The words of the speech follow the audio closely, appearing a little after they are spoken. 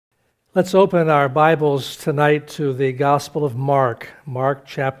Let's open our Bibles tonight to the Gospel of Mark, Mark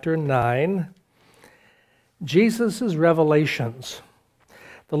chapter 9. Jesus' revelations.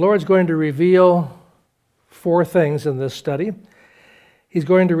 The Lord's going to reveal four things in this study. He's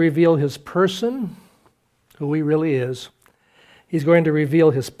going to reveal his person, who he really is. He's going to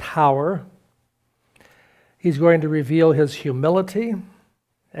reveal his power. He's going to reveal his humility.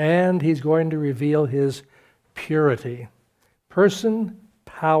 And he's going to reveal his purity. Person,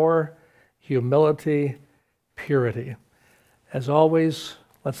 power, humility, purity. As always,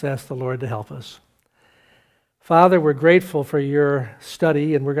 let's ask the Lord to help us. Father, we're grateful for your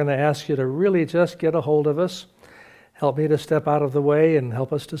study, and we're going to ask you to really just get a hold of us. Help me to step out of the way and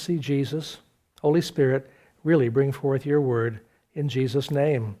help us to see Jesus. Holy Spirit, really bring forth your word in Jesus'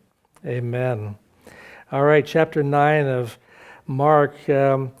 name. Amen. All right, chapter 9 of Mark.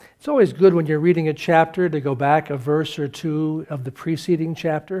 It's always good when you're reading a chapter to go back a verse or two of the preceding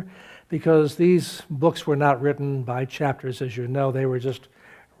chapter, because these books were not written by chapters, as you know. They were just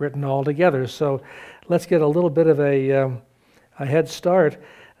written all together. So let's get a little bit of a head start.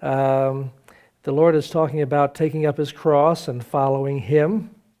 The Lord is talking about taking up his cross and following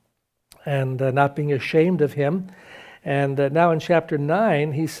him and not being ashamed of him. And now in chapter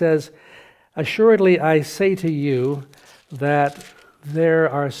 9, he says, "Assuredly I say to you that there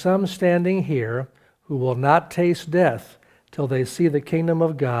are some standing here who will not taste death till they see the kingdom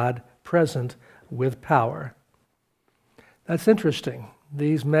of God present with power." That's interesting.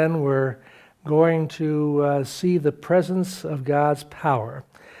 These men were going to see the presence of God's power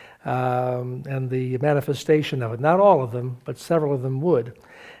and the manifestation of it. Not all of them, but several of them would.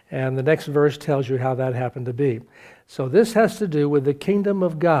 And the next verse tells you how that happened to be. So this has to do with the kingdom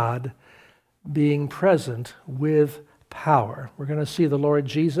of God being present with power. We're going to see the Lord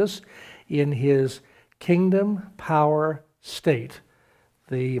Jesus in his kingdom power state.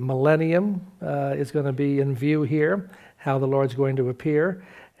 The millennium is going to be in view here, how the Lord's going to appear,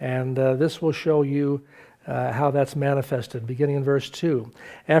 and this will show you how that's manifested, beginning in verse 2.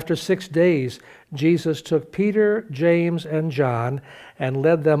 "After 6 days, Jesus took Peter, James, and John and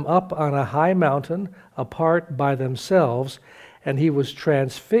led them up on a high mountain apart by themselves, and he was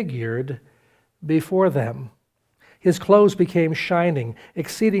transfigured before them. His clothes became shining,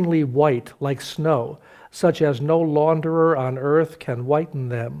 exceedingly white like snow, such as no launderer on earth can whiten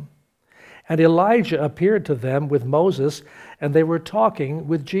them. And Elijah appeared to them with Moses, and they were talking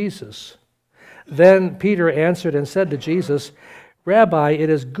with Jesus. Then Peter answered and said to Jesus, 'Rabbi, it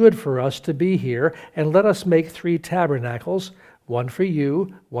is good for us to be here, and let us make 3 tabernacles, one for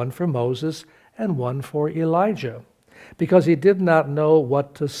you, one for Moses, and one for Elijah.' Because he did not know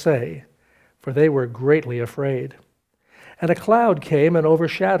what to say, for they were greatly afraid. And a cloud came and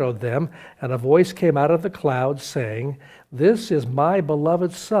overshadowed them, and a voice came out of the cloud saying, 'This is my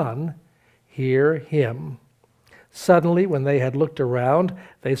beloved Son, hear him.' Suddenly, when they had looked around,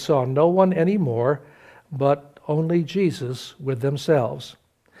 they saw no one any more, but only Jesus with themselves.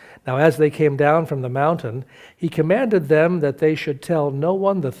 Now as they came down from the mountain, he commanded them that they should tell no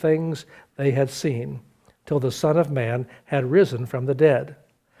one the things they had seen, till the Son of Man had risen from the dead.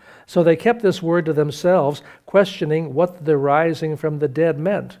 So they kept this word to themselves, questioning what the rising from the dead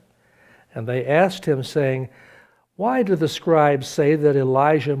meant. And they asked him, saying, 'Why do the scribes say that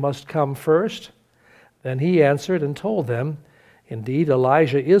Elijah must come first?' Then he answered and told them, 'Indeed,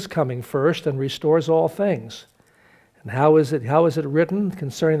 Elijah is coming first and restores all things. And how is it written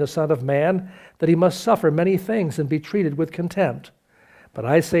concerning the Son of Man, that he must suffer many things and be treated with contempt? But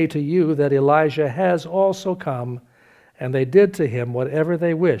I say to you that Elijah has also come, and they did to him whatever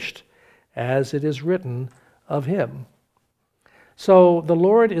they wished, as it is written of him.'" So the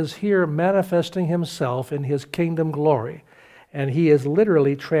Lord is here manifesting himself in his kingdom glory, and he is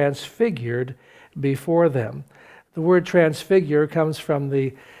literally transfigured before them. The word transfigure comes from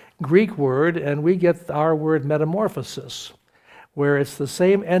the Greek word, and we get our word metamorphosis, where it's the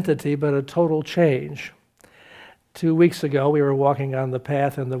same entity but a total change. 2 weeks ago, we were walking on the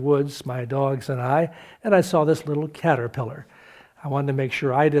path in the woods, my dogs and I saw this little caterpillar. I wanted to make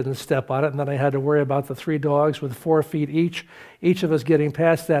sure I didn't step on it, and then I had to worry about the 3 dogs with 4 feet each of us getting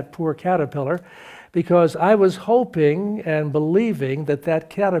past that poor caterpillar, because I was hoping and believing that that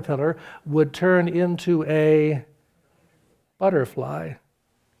caterpillar would turn into a butterfly.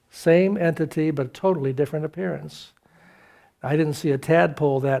 Same entity, but totally different appearance. I didn't see a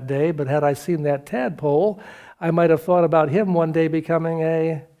tadpole that day, but had I seen that tadpole, I might have thought about him one day becoming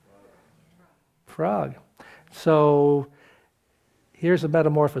a frog. So here's a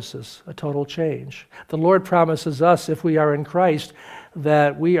metamorphosis, a total change. The Lord promises us, if we are in Christ,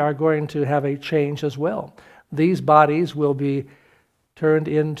 that we are going to have a change as well. These bodies will be turned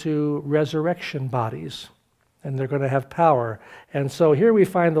into resurrection bodies, and they're going to have power. And so here we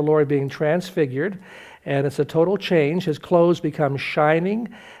find the Lord being transfigured, and it's a total change. His clothes become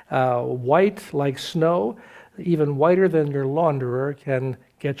shining, white like snow, even whiter than your launderer can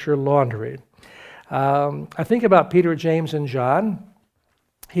get your laundry. I think about Peter, James, and John.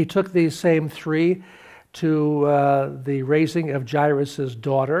 He took these same three to the raising of Jairus'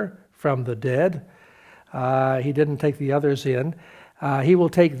 daughter from the dead. He didn't take the others in. He will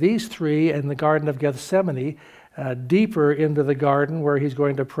take these three in the Garden of Gethsemane deeper into the garden where he's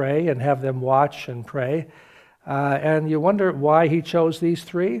going to pray and have them watch and pray. And you wonder why he chose these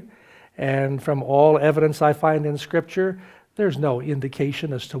three. And from all evidence I find in Scripture, there's no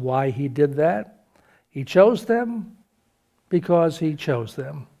indication as to why he did that. He chose them because he chose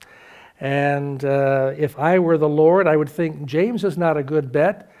them. And if I were the Lord, I would think James is not a good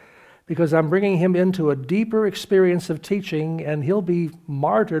bet, because I'm bringing him into a deeper experience of teaching, and he'll be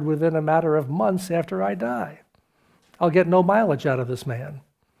martyred within a matter of months after I die. I'll get no mileage out of this man.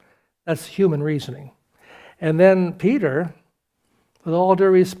 That's human reasoning. And then Peter, with all due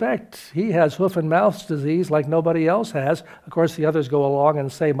respect, he has hoof and mouth disease like nobody else has. Of course, the others go along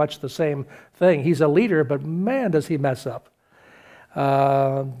and say much the same thing. He's a leader, but man, does he mess up.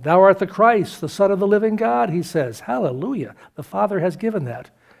 Thou art the Christ, the Son of the living God, he says. Hallelujah. The Father has given that.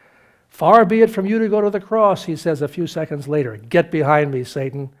 Far be it from you to go to the cross, he says a few seconds later. Get behind me,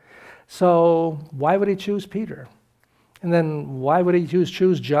 Satan. So why would he choose Peter? And then why would he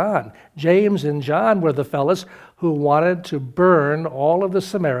choose John? James and John were the fellas who wanted to burn all of the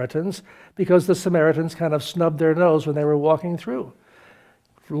Samaritans because the Samaritans kind of snubbed their nose when they were walking through.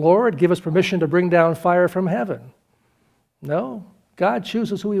 Lord, give us permission to bring down fire from heaven. No, God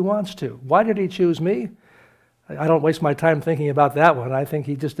chooses who he wants to. Why did he choose me? I don't waste my time thinking about that one. I think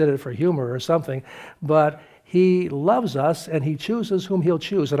he just did it for humor or something. But he loves us, and he chooses whom he'll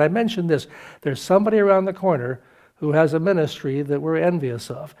choose. And I mentioned this. There's somebody around the corner who has a ministry that we're envious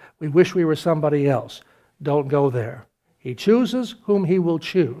of. We wish we were somebody else. Don't go there. He chooses whom he will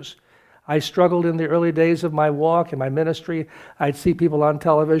choose. I struggled in the early days of my walk and my ministry. I'd see people on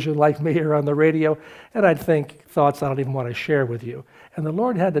television like me or on the radio, and I'd think thoughts I don't even want to share with you. And the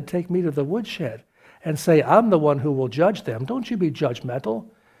Lord had to take me to the woodshed and say, I'm the one who will judge them. Don't you be judgmental.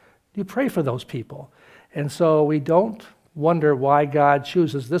 You pray for those people. And so we don't wonder why God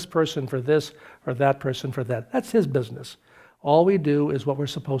chooses this person for this or that person for that. That's his business. All we do is what we're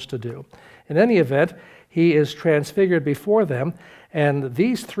supposed to do. In any event, he is transfigured before them, and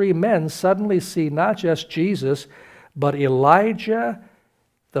these three men suddenly see not just Jesus, but Elijah,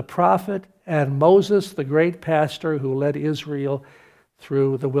 the prophet, and Moses, the great pastor who led Israel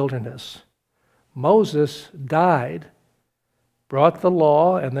through the wilderness. Moses died, brought the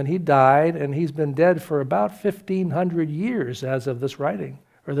law, and then he died, and he's been dead for about 1,500 years as of this writing,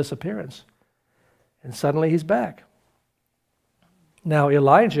 or this appearance. And suddenly he's back. Now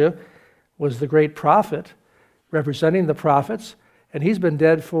Elijah was the great prophet, representing the prophets, and he's been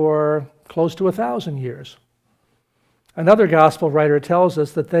dead for close to 1,000 years. Another gospel writer tells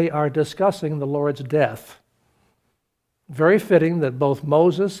us that they are discussing the Lord's death. Very fitting that both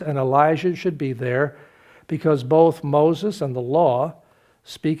Moses and Elijah should be there, because both Moses and the law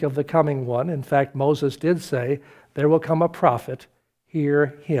speak of the coming one. In fact, Moses did say, there will come a prophet,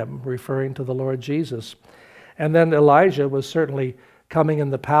 hear him, referring to the Lord Jesus. And then Elijah was certainly coming in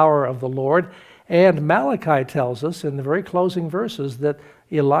the power of the Lord. And Malachi tells us in the very closing verses that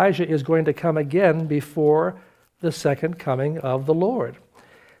Elijah is going to come again before the second coming of the Lord.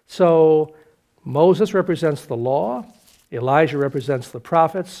 So Moses represents the law, Elijah represents the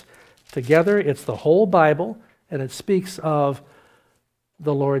prophets. Together, it's the whole Bible, and it speaks of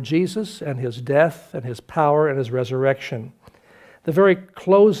the Lord Jesus and his death and his power and his resurrection. The very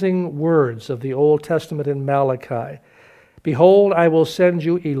closing words of the Old Testament in Malachi, behold, I will send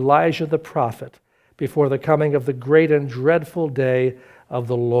you Elijah the prophet before the coming of the great and dreadful day of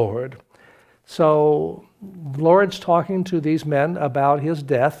the Lord. So the Lord's talking to these men about his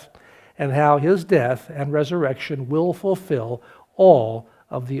death and how his death and resurrection will fulfill all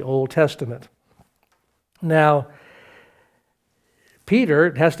of the Old Testament. Now,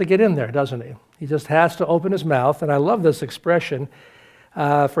 Peter has to get in there, doesn't he? He just has to open his mouth, and I love this expression,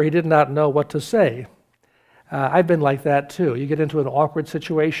 for he did not know what to say. I've been like that too. You get into an awkward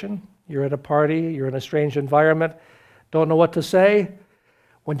situation, you're at a party, you're in a strange environment, don't know what to say.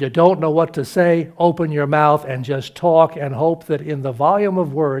 When you don't know what to say, open your mouth and just talk and hope that in the volume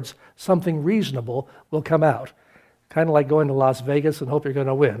of words, something reasonable will come out. Kind of like going to Las Vegas and hope you're going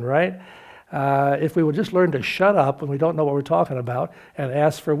to win, right? If we would just learn to shut up when we don't know what we're talking about and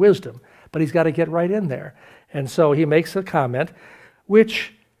ask for wisdom. But he's got to get right in there. And so he makes a comment,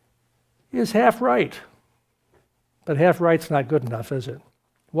 which is half right. But half right's not good enough, is it?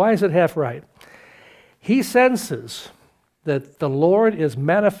 Why is it half right? He senses that the Lord is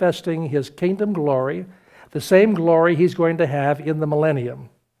manifesting his kingdom glory, the same glory he's going to have in the millennium.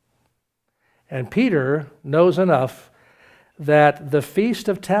 And Peter knows enough that the Feast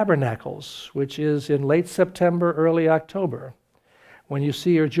of Tabernacles, which is in late September, early October, when you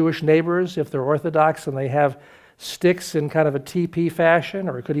see your Jewish neighbors, if they're Orthodox and they have sticks in kind of a teepee fashion,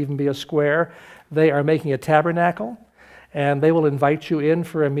 or it could even be a square, they are making a tabernacle, and they will invite you in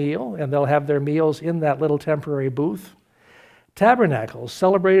for a meal, and they'll have their meals in that little temporary booth. Tabernacles,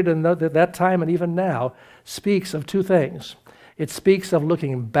 celebrated in that time and even now, speaks of two things. It speaks of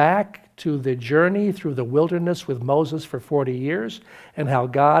looking back to the journey through the wilderness with Moses for 40 years and how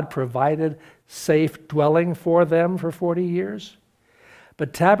God provided safe dwelling for them for 40 years.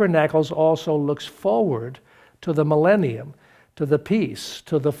 But Tabernacles also looks forward to the millennium, to the peace,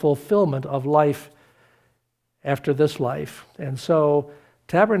 to the fulfillment of life after this life. And so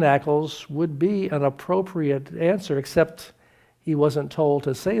Tabernacles would be an appropriate answer, except he wasn't told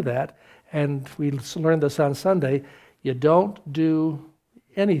to say that. And we learned this on Sunday. You don't do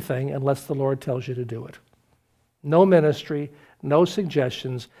anything unless the Lord tells you to do it. No ministry, no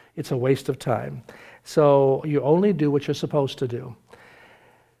suggestions. It's a waste of time. So you only do what you're supposed to do.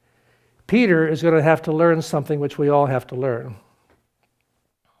 Peter is going to have to learn something which we all have to learn.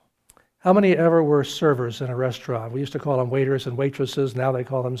 How many ever were servers in a restaurant? We used to call them waiters and waitresses. Now they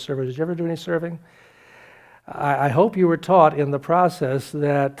call them servers. Did you ever do any serving? I hope you were taught in the process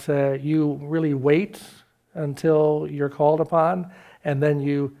that you really wait until you're called upon, and then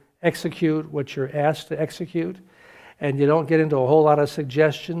you execute what you're asked to execute, and you don't get into a whole lot of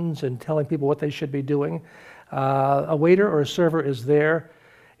suggestions and telling people what they should be doing. A waiter or a server is there.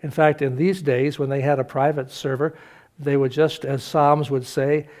 In fact, in these days, when they had a private server, they would just, as Psalms would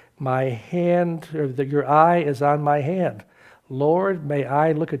say, my hand, or your eye is on my hand. Lord, may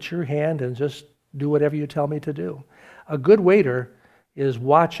I look at your hand and just do whatever you tell me to do. A good waiter is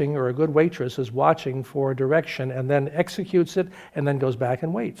watching, or a good waitress is watching for direction and then executes it and then goes back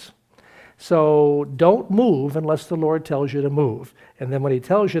and waits. So don't move unless the Lord tells you to move. And then when he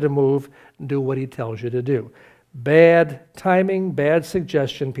tells you to move, do what he tells you to do. Bad timing, bad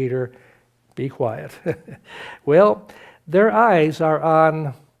suggestion, Peter. Be quiet. Well, their eyes are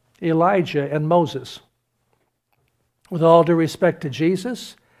on Elijah and Moses. With all due respect to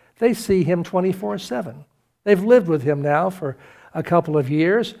Jesus, they see him 24/7. They've lived with him now for a couple of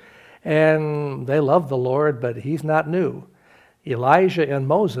years, and they love the Lord, but he's not new. Elijah and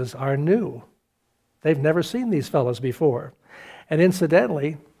Moses are new. They've never seen these fellows before. And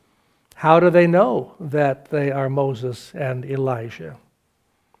incidentally, how do they know that they are Moses and Elijah?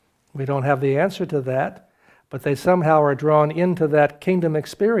 We don't have the answer to that, but they somehow are drawn into that kingdom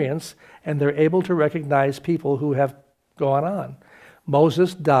experience, and they're able to recognize people who have gone on.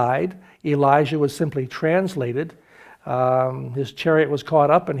 Moses died. Elijah was simply translated. His chariot was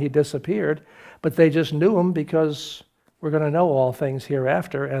caught up and he disappeared, but they just knew him because we're going to know all things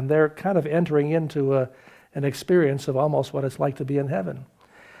hereafter, and they're kind of entering into an experience of almost what it's like to be in heaven.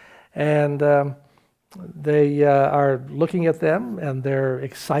 And they are looking at them, and they're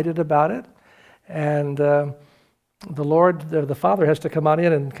excited about it. And the Lord, the Father, has to come on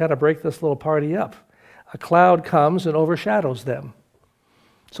in and kind of break this little party up. A cloud comes and overshadows them.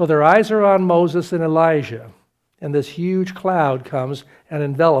 So their eyes are on Moses and Elijah, and this huge cloud comes and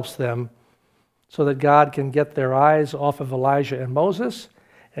envelops them so that God can get their eyes off of Elijah and Moses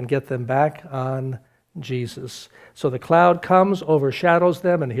and get them back on Jesus. So the cloud comes, overshadows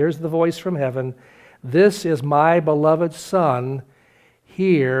them, and here's the voice from heaven, "This is my beloved Son,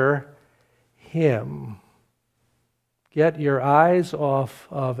 hear him." Get your eyes off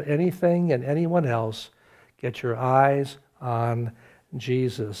of anything and anyone else. Get your eyes on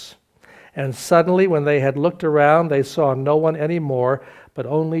Jesus. And suddenly, when they had looked around, they saw no one anymore, but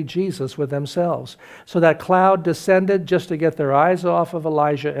only Jesus with themselves. So that cloud descended just to get their eyes off of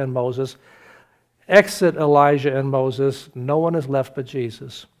Elijah and Moses. Exit Elijah and Moses, no one is left but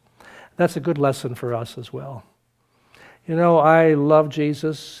Jesus. That's a good lesson for us as well. You know, I love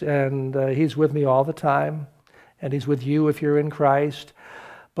Jesus, and he's with me all the time, and he's with you if you're in Christ.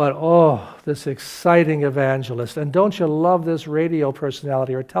 But oh, this exciting evangelist. And don't you love this radio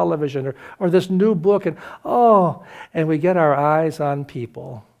personality or television or this new book? And we get our eyes on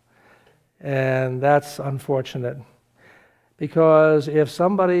people. And that's unfortunate. Because if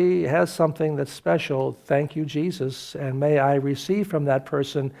somebody has something that's special, thank you, Jesus, and may I receive from that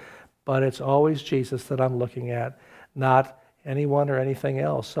person, but it's always Jesus that I'm looking at, not anyone or anything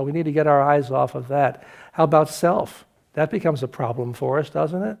else. So we need to get our eyes off of that. How about self? That becomes a problem for us,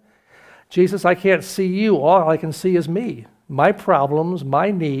 doesn't it? Jesus, I can't see you. All I can see is me. My problems,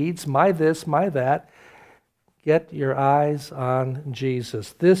 my needs, my this, my that. Get your eyes on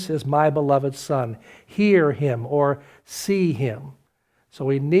Jesus. This is my beloved Son. Hear him or see him. So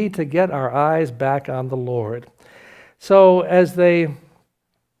we need to get our eyes back on the Lord. So as they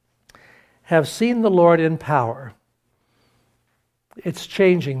have seen the Lord in power, it's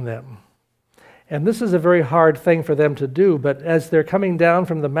changing them. And this is a very hard thing for them to do, but as they're coming down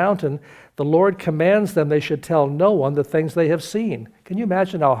from the mountain, the Lord commands them they should tell no one the things they have seen. Can you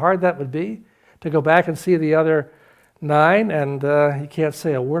imagine how hard that would be? To go back and see the other 9 and you can't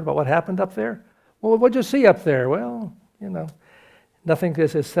say a word about what happened up there? Well, what'd you see up there? Well, nothing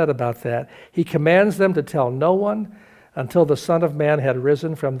is said about that. He commands them to tell no one until the Son of Man had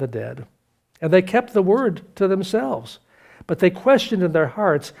risen from the dead. And they kept the word to themselves, but they questioned in their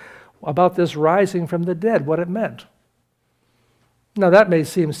hearts about this rising from the dead, what it meant. Now that may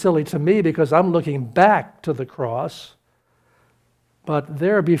seem silly to me because I'm looking back to the cross, but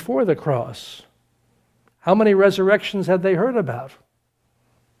there before the cross, how many resurrections had they heard about?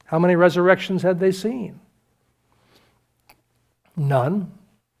 How many resurrections had they seen? None.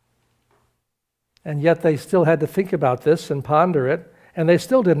 And yet they still had to think about this and ponder it, and they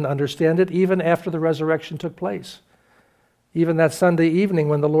still didn't understand it even after the resurrection took place. Even that Sunday evening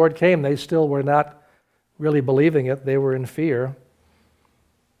when the Lord came, they still were not really believing it. They were in fear.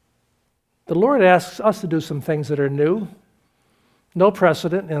 The Lord asks us to do some things that are new, no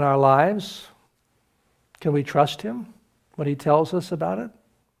precedent in our lives. Can we trust him when he tells us about it?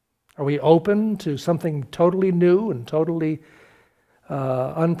 Are we open to something totally new and totally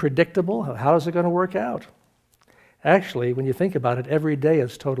unpredictable? How is it going to work out? Actually, when you think about it, every day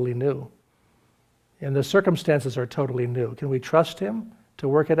is totally new. And the circumstances are totally new. Can we trust him to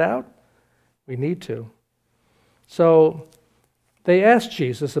work it out? We need to. So they asked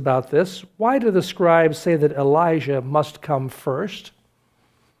Jesus about this. Why do the scribes say that Elijah must come first?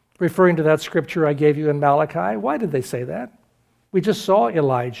 Referring to that scripture I gave you in Malachi. Why did they say that? We just saw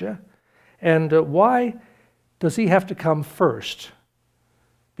Elijah. And why does he have to come first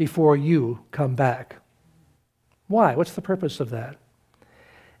before you come back? Why? What's the purpose of that?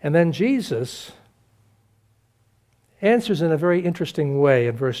 And then Jesus answers in a very interesting way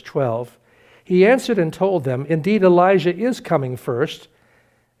in verse 12. He answered and told them, indeed, Elijah is coming first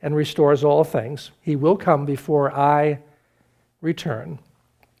and restores all things. He will come before I return.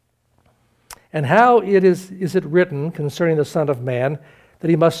 And how is it written concerning the Son of Man that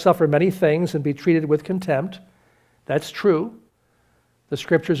he must suffer many things and be treated with contempt? That's true. The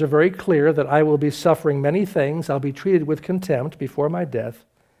scriptures are very clear that I will be suffering many things. I'll be treated with contempt before my death.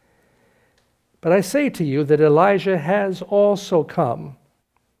 But I say to you that Elijah has also come,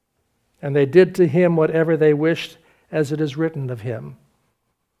 and they did to him whatever they wished, as it is written of him.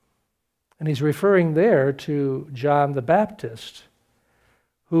 And he's referring there to John the Baptist,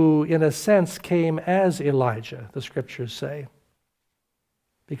 who in a sense came as Elijah, the scriptures say.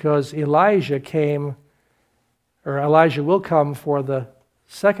 Because Elijah will come for the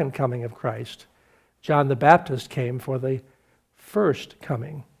second coming of Christ. John the Baptist came for the first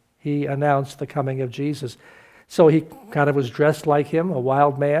coming. He announced the coming of Jesus. So he kind of was dressed like him, a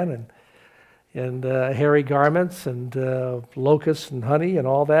wild man, and hairy garments and locusts and honey and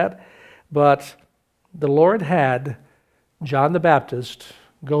all that. But the Lord had John the Baptist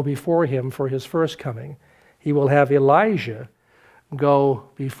go before him for his first coming. He will have Elijah go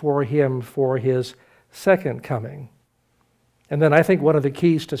before him for his second coming. And then I think one of the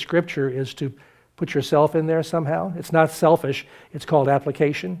keys to Scripture is to put yourself in there somehow. It's not selfish. It's called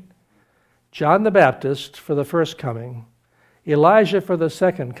application. John the Baptist for the first coming, Elijah for the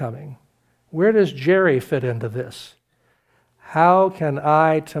second coming. Where does Jerry fit into this? How can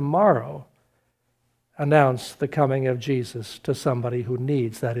I tomorrow announce the coming of Jesus to somebody who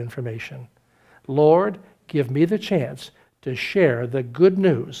needs that information? Lord, give me the chance to share the good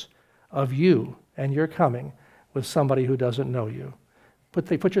news of you and your coming with somebody who doesn't know you.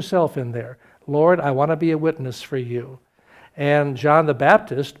 Put yourself in there. Lord, I want to be a witness for you. And John the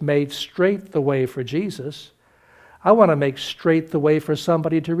Baptist made straight the way for Jesus. I want to make straight the way for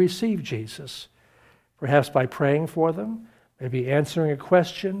somebody to receive Jesus. Perhaps by praying for them, maybe answering a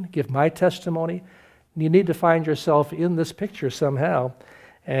question, give my testimony. You need to find yourself in this picture somehow.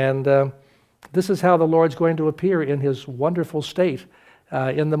 And this is how the Lord's going to appear in his wonderful state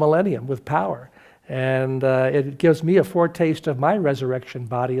in the millennium with power. And it gives me a foretaste of my resurrection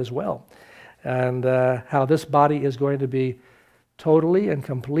body as well. And how this body is going to be totally and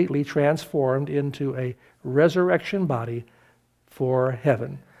completely transformed into a resurrection body for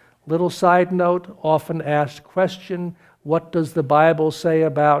heaven. Little side note, often asked question, What does the Bible say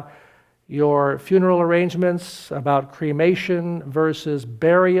about your funeral arrangements, about cremation versus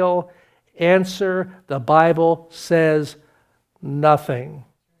burial? Answer, the Bible says nothing.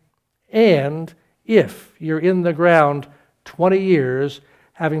 And if you're in the ground 20 years,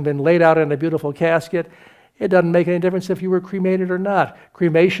 having been laid out in a beautiful casket, it doesn't make any difference if you were cremated or not.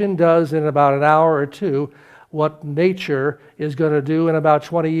 Cremation does in about an hour or two what nature is going to do in about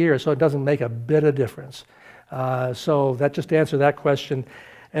 20 years, so it doesn't make a bit of difference. So that just answered that question.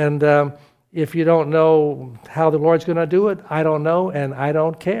 And if you don't know how the Lord's going to do it, I don't know, and I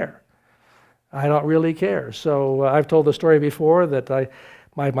don't care. I don't really care. So I've told the story before that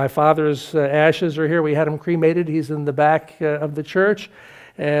my father's ashes are here. We had him cremated. He's in the back of the church.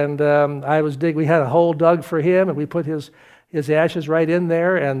 And we had a hole dug for him, and we put his ashes right in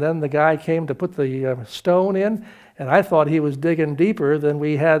there, and then the guy came to put the stone in, and I thought he was digging deeper than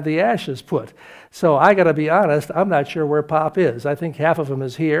we had the ashes put. So I got to be honest, I'm not sure where Pop is. I think half of him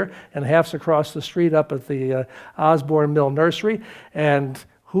is here, and half's across the street up at the Osborne Mill Nursery, and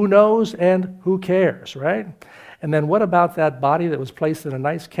who knows and who cares, right? And then what about that body that was placed in a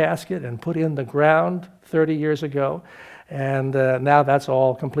nice casket and put in the ground 30 years ago? And now that's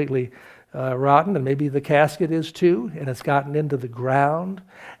all completely rotten, and maybe the casket is too, and it's gotten into the ground,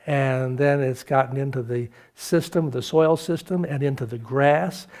 and then it's gotten into the system, the soil system, and into the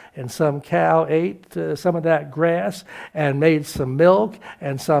grass, and some cow ate some of that grass and made some milk,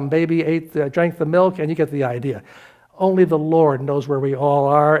 and some baby drank the milk, and you get the idea. Only the Lord knows where we all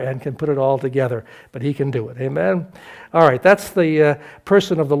are and can put it all together, but He can do it. Amen? All right, that's the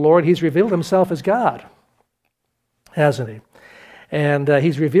person of the Lord. He's revealed Himself as God, hasn't He? And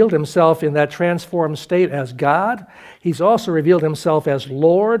He's revealed Himself in that transformed state as God. He's also revealed Himself as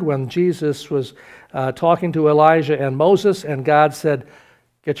Lord when Jesus was talking to Elijah and Moses, and God said,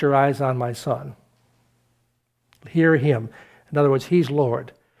 "Get your eyes on my son. Hear Him." In other words, He's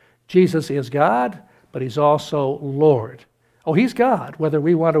Lord. Jesus is God, but He's also Lord. Oh, He's God, whether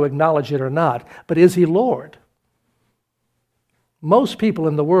we want to acknowledge it or not, but is He Lord? Most people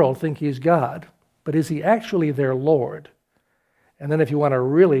in the world think He's God, but is He actually their Lord? And then if you want to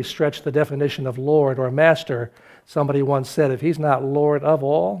really stretch the definition of Lord or Master, somebody once said, if He's not Lord of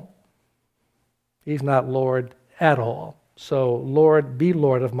all, He's not Lord at all. So, Lord, be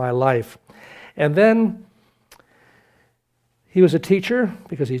Lord of my life. And then He was a teacher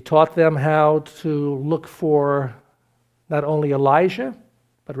because He taught them how to look for not only Elijah,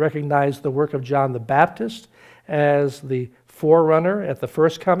 but recognize the work of John the Baptist as the forerunner at the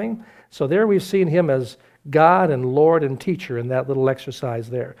first coming. So there we've seen Him as God and Lord and teacher in that little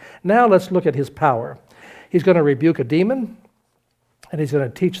exercise there. Now let's look at His power. He's going to rebuke a demon, and He's going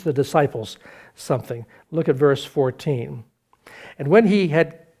to teach the disciples something. Look at verse 14. And when he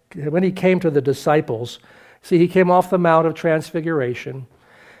came to the disciples, see, He came off the Mount of Transfiguration,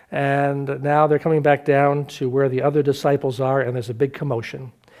 and now they're coming back down to where the other disciples are, and there's a big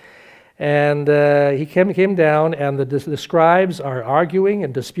commotion. And He came down, and the scribes are arguing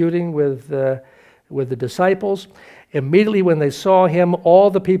and disputing with the disciples. Immediately when they saw Him, all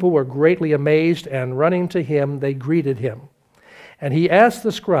the people were greatly amazed, and running to Him, they greeted Him. And He asked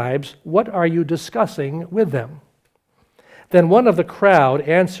the scribes, "What are you discussing with them?" Then one of the crowd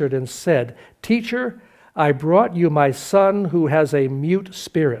answered and said, "Teacher, I brought you my son who has a mute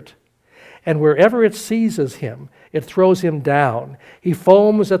spirit. And wherever it seizes him, it throws him down. He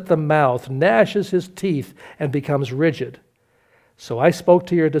foams at the mouth, gnashes his teeth, and becomes rigid. So I spoke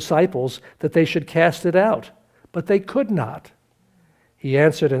to your disciples that they should cast it out, but they could not." He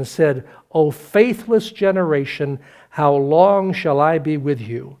answered and said, "O faithless generation, how long shall I be with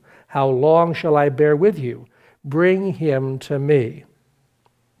you? How long shall I bear with you? Bring him to me."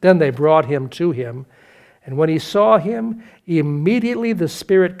 Then they brought him to Him, and when He saw him, immediately the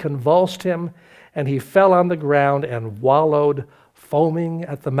spirit convulsed him, and he fell on the ground and wallowed, foaming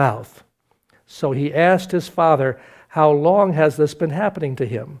at the mouth. So He asked his father, "How long has this been happening to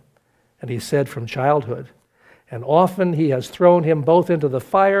him?" And he said, "From childhood. And often He has thrown him both into the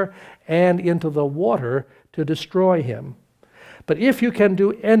fire and into the water to destroy him. But if you can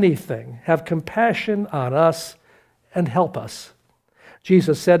do anything, have compassion on us and help us."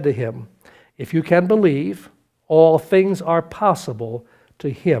 Jesus said to him, "If you can believe, all things are possible to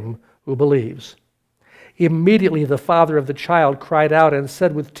him who believes." Immediately the father of the child cried out and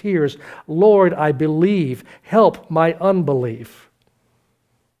said with tears, "Lord, I believe. Help my unbelief."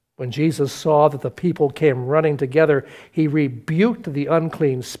 When Jesus saw that the people came running together, He rebuked the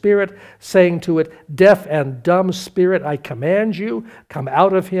unclean spirit, saying to it, "Deaf and dumb spirit, I command you, come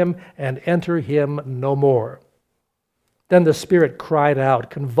out of him and enter him no more." Then the spirit cried out,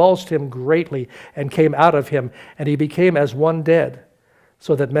 convulsed him greatly, and came out of him, and he became as one dead,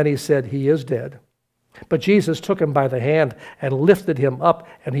 so that many said, he is dead. But Jesus took him by the hand and lifted him up,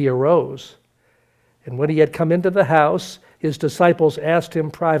 and he arose. And when he had come into the house, his disciples asked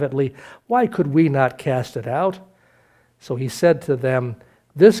him privately, why could we not cast it out? So he said to them,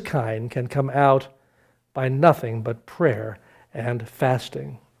 this kind can come out by nothing but prayer and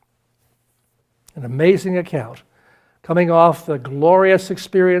fasting. An amazing account. Coming off the glorious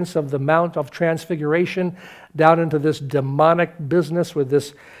experience of the Mount of Transfiguration down into this demonic business with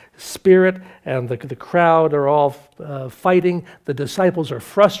this spirit, and the crowd are all fighting. The disciples are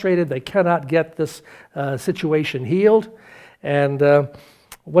frustrated. They cannot get this situation healed. And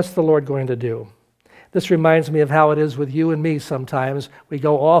what's the Lord going to do? This reminds me of how it is with you and me sometimes. We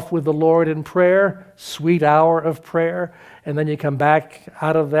go off with the Lord in prayer, sweet hour of prayer, and then you come back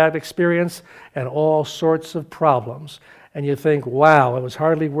out of that experience and all sorts of problems. And you think, wow, it was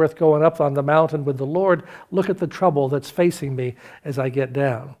hardly worth going up on the mountain with the Lord. Look at the trouble that's facing me as I get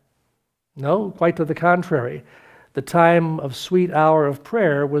down. No, quite to the contrary. The time of sweet hour of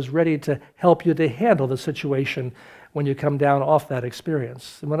prayer was ready to help you to handle the situation when you come down off that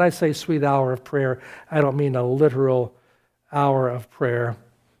experience. And when I say sweet hour of prayer, I don't mean a literal hour of prayer.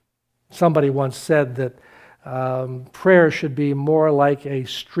 Somebody once said that prayer should be more like a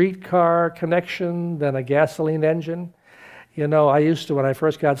streetcar connection than a gasoline engine. You know, I used to, when I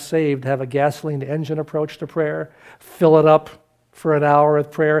first got saved, have a gasoline engine approach to prayer, fill it up for an hour of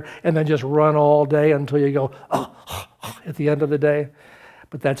prayer, and then just run all day until you go, at the end of the day.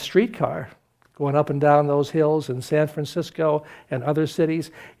 But that streetcar, going up and down those hills in San Francisco and other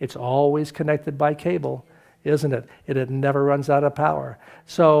cities, it's always connected by cable, isn't it? It never runs out of power.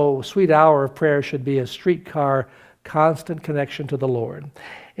 So sweet hour of prayer should be a streetcar, constant connection to the Lord.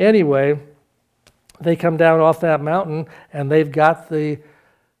 Anyway, they come down off that mountain, and they've got the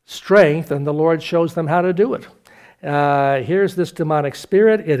strength, and the Lord shows them how to do it. Here's this demonic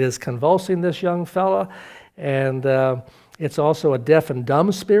spirit. It is convulsing this young fella, and it's also a deaf and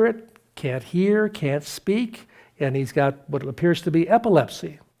dumb spirit. Can't hear, can't speak, and he's got what appears to be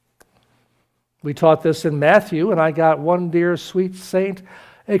epilepsy. We taught this in Matthew, and I got one dear sweet saint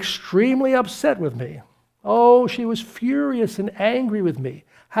extremely upset with me. Oh, she was furious and angry with me.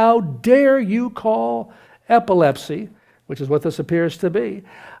 How dare you call epilepsy, which is what this appears to be,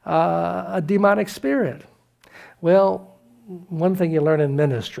 a demonic spirit? Well, one thing you learn in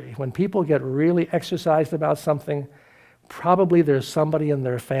ministry, when people get really exercised about something, probably there's somebody in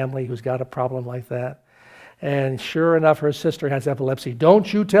their family who's got a problem like that. And sure enough, her sister has epilepsy.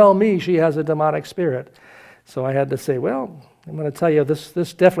 Don't you tell me she has a demonic spirit. So I had to say, well, I'm going to tell you, this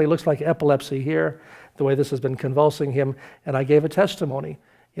definitely looks like epilepsy here, the way this has been convulsing him. And I gave a testimony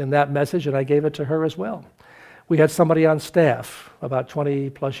in that message, and I gave it to her as well. We had somebody on staff about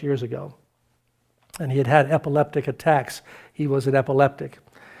 20 plus years ago, and he had had epileptic attacks. He was an epileptic.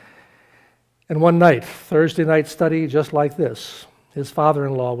 And one night, Thursday night study just like this, his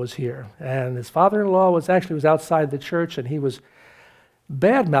father-in-law was here. And his father-in-law was outside the church, and he was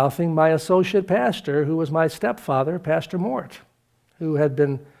bad-mouthing my associate pastor, who was my stepfather, Pastor Mort, who had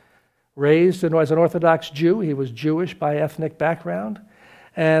been raised as an Orthodox Jew. He was Jewish by ethnic background.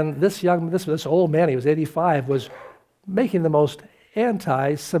 And this old man, he was 85, was making the most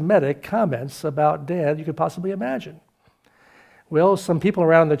anti-Semitic comments about Dad you could possibly imagine. Well, some people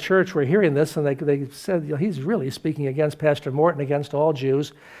around the church were hearing this, and they said, he's really speaking against Pastor Morton, against all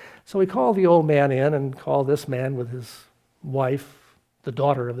Jews. So we called the old man in and called this man with his wife, the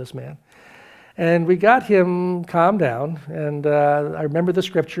daughter of this man. And we got him calmed down. And I remember the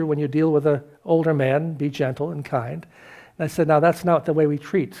scripture, when you deal with an older man, be gentle and kind. And I said, now that's not the way we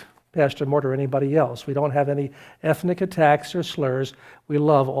treat Pastor Mort or anybody else. We don't have any ethnic attacks or slurs. We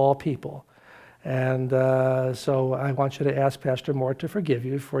love all people. And so I want you to ask Pastor Mort to forgive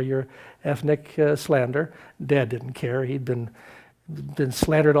you for your ethnic slander. Dad didn't care. He'd been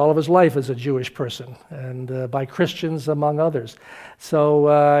slandered all of his life as a Jewish person, and by Christians among others.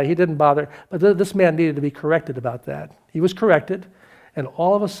 So he didn't bother. But this man needed to be corrected about that. He was corrected, and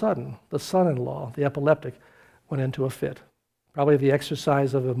all of a sudden, the son-in-law, the epileptic, went into a fit. Probably the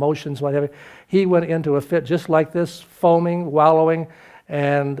exercise of emotions, whatever. He went into a fit just like this, foaming, wallowing,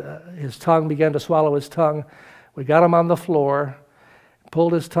 and his tongue began to swallow his tongue. We got him on the floor,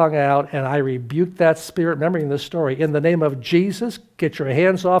 pulled his tongue out, and I rebuked that spirit, remembering this story. In the name of Jesus, get your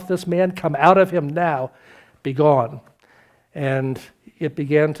hands off this man, come out of him now, be gone. And it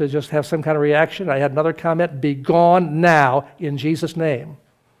began to just have some kind of reaction. I had another comment, be gone now in Jesus' name.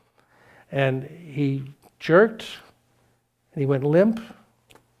 And he jerked, and he went limp,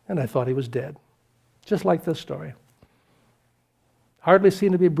 and I thought he was dead. Just like this story. Hardly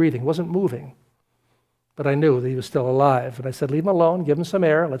seemed to be breathing, wasn't moving. But I knew that he was still alive. And I said, leave him alone, give him some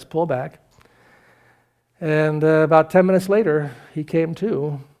air, let's pull back. And about 10 minutes later, he came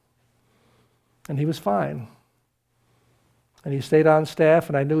to, and he was fine. And he stayed on staff,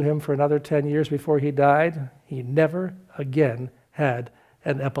 and I knew him for another 10 years before he died. He never again had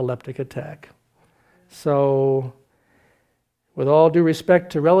an epileptic attack. So, with all due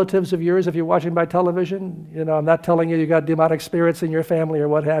respect to relatives of yours, if you're watching by television, I'm not telling you got demonic spirits in your family or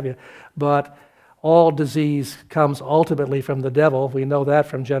what have you, but all disease comes ultimately from the devil. We know that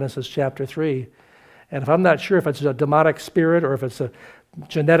from Genesis chapter 3. And if I'm not sure if it's a demonic spirit or if it's a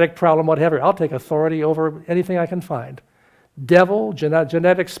genetic problem, whatever, I'll take authority over anything I can find. Devil,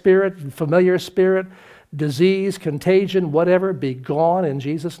 genetic spirit, familiar spirit, disease, contagion, whatever, be gone in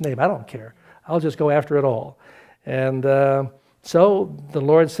Jesus' name. I don't care. I'll just go after it all. And so the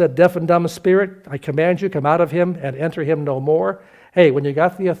Lord said, deaf and dumb spirit, I command you, come out of him and enter him no more. Hey, when you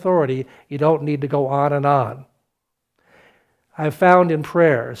got the authority, you don't need to go on and on. I've found in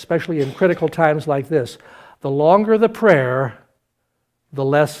prayer, especially in critical times like this, the longer the prayer, the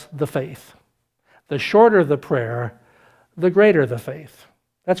less the faith. The shorter the prayer, the greater the faith.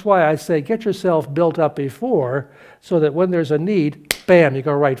 That's why I say get yourself built up before so that when there's a need, bam, you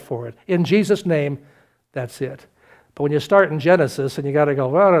go right for it. In Jesus' name, that's it. But when you start in Genesis and you got to go,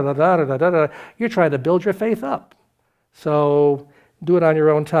 you're trying to build your faith up. So do it on your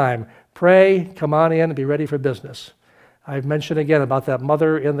own time. Pray, come on in, and be ready for business. I've mentioned again about that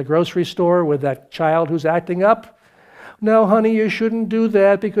mother in the grocery store with that child who's acting up. No, honey, you shouldn't do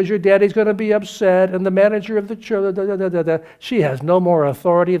that because your daddy's going to be upset, and the manager of the church, she has no more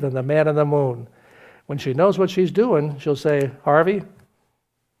authority than the man in the moon. When she knows what she's doing, she'll say, Harvey,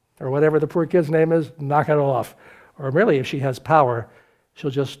 or whatever the poor kid's name is, knock it off. Or really, if she has power,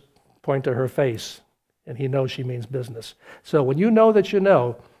 she'll just point to her face, and he knows she means business. So when you know that you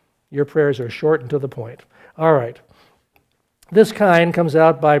know, your prayers are short and to the point. All right. This kind comes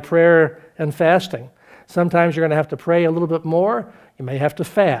out by prayer and fasting. Sometimes you're going to have to pray a little bit more. You may have to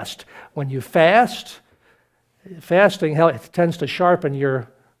fast. When you fast, fasting tends to sharpen your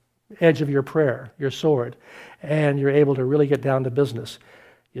edge of your prayer, your sword, and you're able to really get down to business.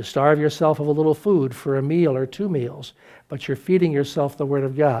 You starve yourself of a little food for a meal or 2 meals, but you're feeding yourself the Word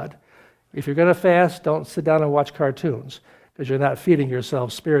of God. If you're going to fast, don't sit down and watch cartoons because you're not feeding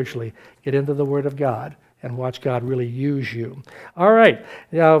yourself spiritually. Get into the Word of God and watch God really use you. All right,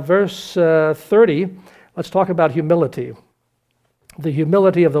 now verse 30, let's talk about humility. The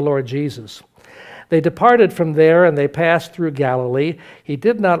humility of the Lord Jesus. They departed from there and they passed through Galilee. He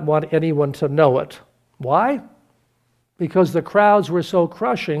did not want anyone to know it. Why? Because the crowds were so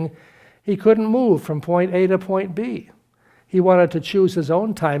crushing, he couldn't move from point A to point B. He wanted to choose his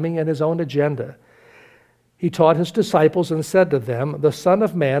own timing and his own agenda. He taught his disciples and said to them, the Son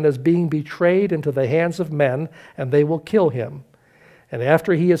of Man is being betrayed into the hands of men, and they will kill him. And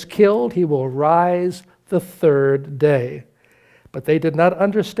after he is killed, he will rise the 3rd day. But they did not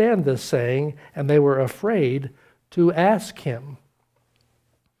understand this saying, and they were afraid to ask him.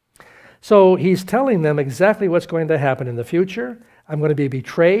 So he's telling them exactly what's going to happen in the future. I'm going to be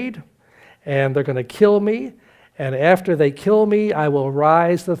betrayed, and they're going to kill me. And after they kill me, I will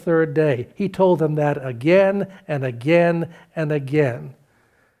rise the 3rd day. He told them that again and again and again.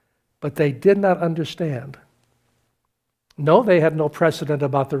 But they did not understand. No, they had no precedent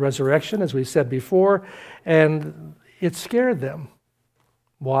about the resurrection, as we said before, and it scared them.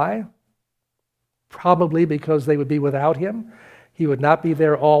 Why? Probably because they would be without him. He would not be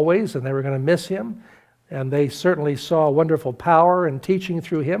there always, and they were going to miss him. And they certainly saw wonderful power and teaching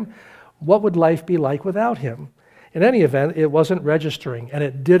through him. What would life be like without him? In any event, it wasn't registering, and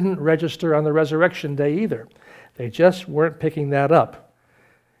it didn't register on the resurrection day either. They just weren't picking that up.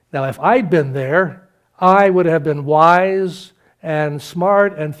 Now, if I'd been there, I would have been wise and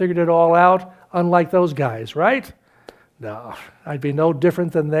smart and figured it all out, unlike those guys, right? No, I'd be no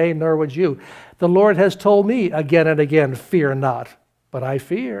different than they, nor would you. The Lord has told me again and again, fear not, but I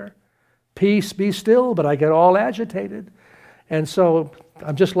fear. Peace, be still, but I get all agitated. And so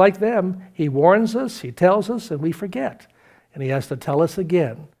I'm just like them. He warns us, he tells us, and we forget. And he has to tell us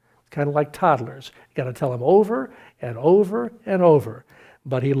again, kind of like toddlers. You got to tell him over and over and over.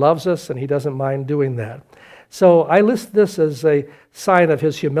 But he loves us, and he doesn't mind doing that. So I list this as a sign of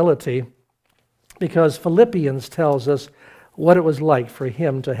his humility because Philippians tells us what it was like for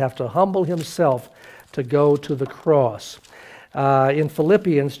him to have to humble himself to go to the cross. In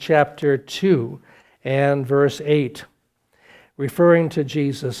Philippians chapter 2 and verse 8, referring to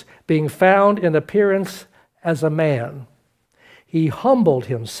Jesus, being found in appearance as a man, he humbled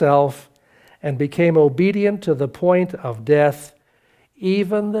himself and became obedient to the point of death,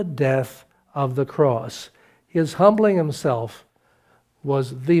 even the death of the cross. His humbling himself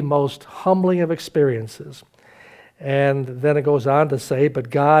was the most humbling of experiences. And then it goes on to say, but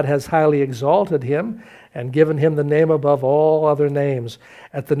God has highly exalted him and given him the name above all other names.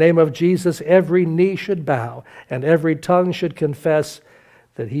 At the name of Jesus, every knee should bow and every tongue should confess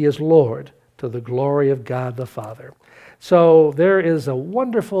that he is Lord, to the glory of God the Father. So there is a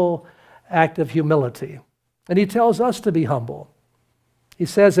wonderful act of humility. And he tells us to be humble. He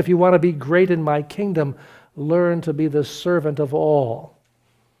says, if you want to be great in my kingdom, learn to be the servant of all.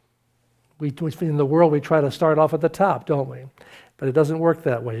 In the world, we try to start off at the top, don't we? But it doesn't work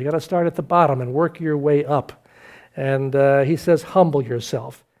that way. You got to start at the bottom and work your way up. And he says, humble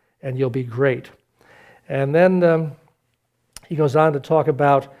yourself, and you'll be great. And then he goes on to talk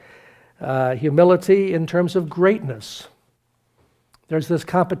about humility in terms of greatness. There's this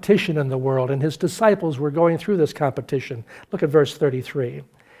competition in the world, and his disciples were going through this competition. Look at verse 33.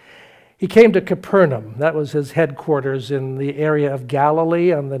 He came to Capernaum. That was his headquarters in the area of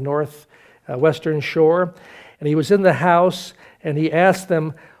Galilee on the northwestern shore. And he was in the house, and he asked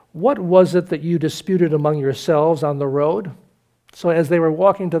them, what was it that you disputed among yourselves on the road? So as they were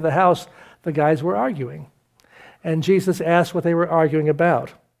walking to the house, the guys were arguing. And Jesus asked what they were arguing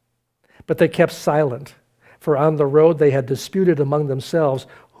about. But they kept silent, for on the road they had disputed among themselves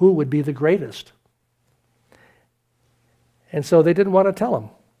who would be the greatest. And so they didn't want to tell him.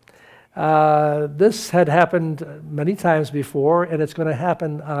 This had happened many times before, and it's going to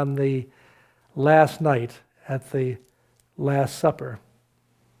happen on the last night at the Last Supper.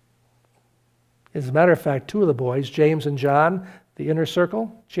 As a matter of fact, two of the boys, James and John, the inner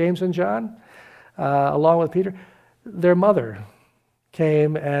circle, James and John, along with Peter, their mother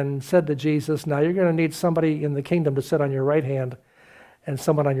came and said to Jesus, now you're going to need somebody in the kingdom to sit on your right hand and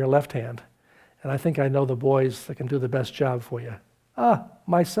someone on your left hand. And I think I know the boys that can do the best job for you. Ah,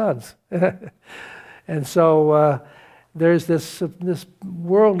 my sons. And so there's this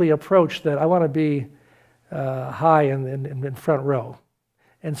worldly approach that I want to be high in front row.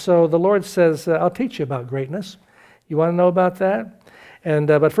 And so the Lord says, I'll teach you about greatness. You want to know about that? And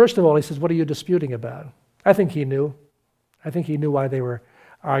but first of all, he says, what are you disputing about? I think he knew. I think he knew why they were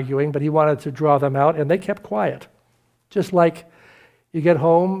arguing, but he wanted to draw them out, and they kept quiet. Just like you get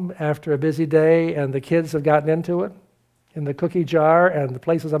home after a busy day and the kids have gotten into it in the cookie jar and the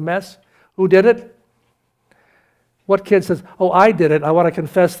place is a mess. Who did it? What kid says, oh, I did it, I want to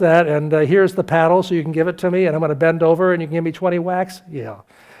confess that, and here's the paddle so you can give it to me, and I'm going to bend over and you can give me 20 whacks? Yeah.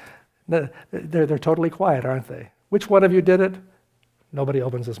 They're totally quiet, aren't they? Which one of you did it? Nobody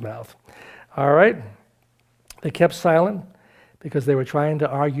opens his mouth. All right. They kept silent because they were trying to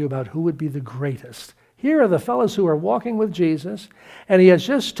argue about who would be the greatest. Here are the fellows who are walking with Jesus, and he has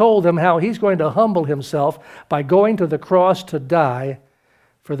just told them how he's going to humble himself by going to the cross to die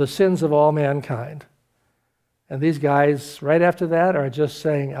for the sins of all mankind. And these guys, right after that, are just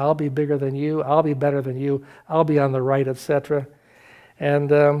saying, I'll be bigger than you, I'll be better than you, I'll be on the right, etc.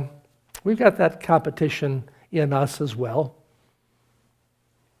 And we've got that competition in us as well.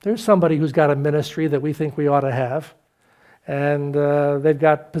 There's somebody who's got a ministry that we think we ought to have, and they've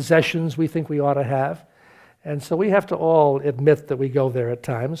got possessions we think we ought to have, and so we have to all admit that we go there at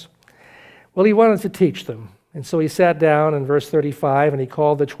times. Well, he wanted to teach them, and so he sat down in verse 35, and he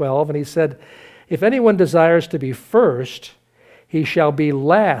called the 12, and he said, if anyone desires to be first, he shall be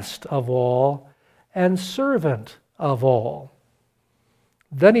last of all and servant of all.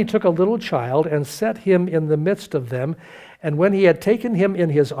 Then he took a little child and set him in the midst of them, and when he had taken him in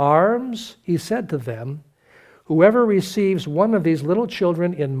his arms, he said to them, whoever receives one of these little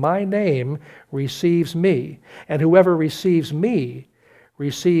children in my name receives me, and whoever receives me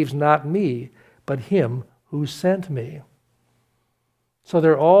receives not me, but him who sent me. So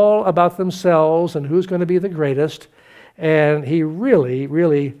they're all about themselves and who's going to be the greatest, and he really,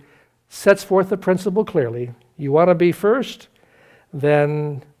 really sets forth the principle clearly. You want to be first?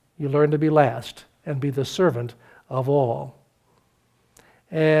 Then you learn to be last and be the servant of all.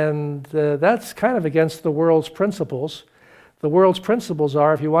 And that's kind of against the world's principles. The world's principles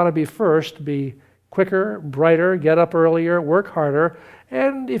are, if you want to be first, be quicker, brighter, get up earlier, work harder,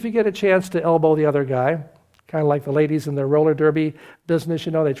 and if you get a chance to elbow the other guy, kind of like the ladies in the roller derby business,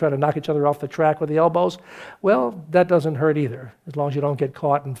 you know, they try to knock each other off the track with the elbows. Well, that doesn't hurt either, as long as you don't get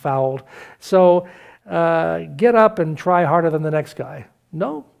caught and fouled. So get up and try harder than the next guy.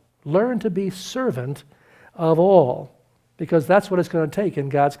 No, learn to be servant of all, because that's what it's going to take in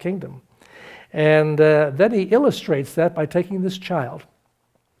God's kingdom. And then he illustrates that by taking this child.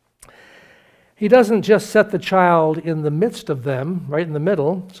 He doesn't just set the child in the midst of them, right in the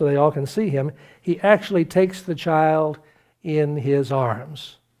middle, so they all can see him. He actually takes the child in his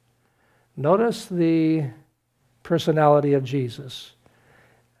arms. Notice the personality of Jesus.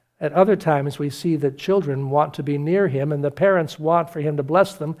 At other times, we see that children want to be near him, and the parents want for him to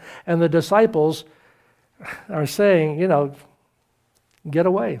bless them, and the disciples are saying, get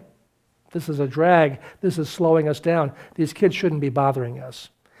away. This is a drag. This is slowing us down. These kids shouldn't be bothering us.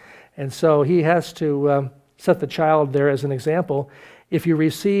 And so he has to set the child there as an example. If you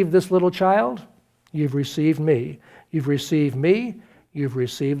receive this little child, you've received me. You've received me. You've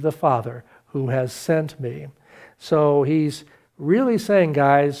received the Father who has sent me. So he's really saying,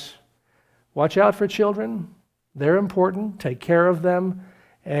 guys, watch out for children. They're important. Take care of them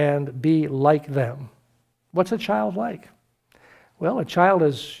and be like them. What's a child like? Well, a child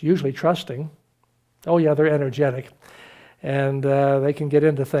is usually trusting. Oh, yeah, they're energetic. And they can get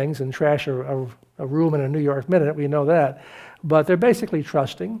into things and trash a room in a New York minute. We know that. But they're basically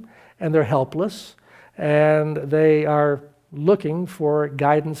trusting, and they're helpless, and they are looking for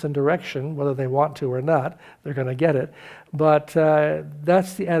guidance and direction, whether they want to or not. They're going to get it. But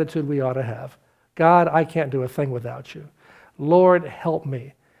that's the attitude we ought to have. God, I can't do a thing without you. Lord, help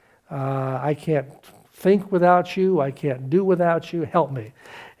me. I can't think without you. I can't do without you. Help me.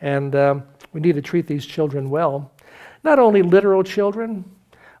 And we need to treat these children well. Not only literal children,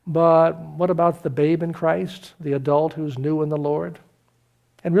 but what about the babe in Christ, the adult who's new in the Lord?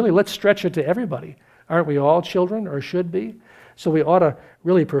 And really, let's stretch it to everybody. Aren't we all children, or should be? So we ought to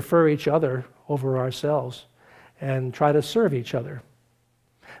really prefer each other over ourselves and try to serve each other.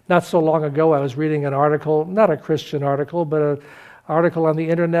 Not so long ago, I was reading an article, not a Christian article, but an article on the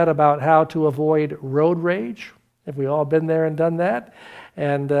internet about how to avoid road rage. Have we all been there and done that?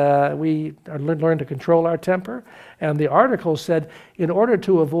 And we learn to control our temper. And the article said, in order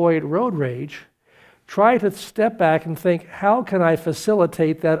to avoid road rage, try to step back and think, how can I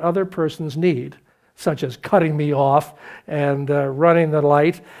facilitate that other person's need, such as cutting me off and running the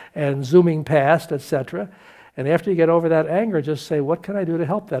light and zooming past, etc. And after you get over that anger, just say, what can I do to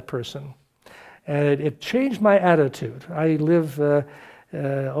help that person? And it changed my attitude. I live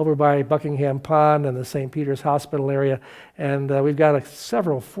over by Buckingham Pond and the St. Peter's Hospital area, and we've got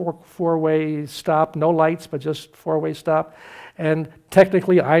several four-way stop, no lights, but just four-way stop. And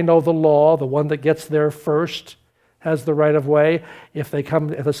technically, I know the law. The one that gets there first has the right of way. If they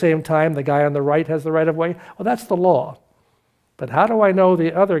come at the same time, the guy on the right has the right of way. Well, that's the law. But how do I know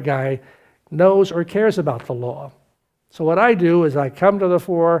the other guy knows or cares about the law? So what I do is I come to the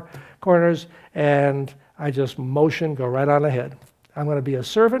four corners and I just motion, go right on ahead. I'm going to be a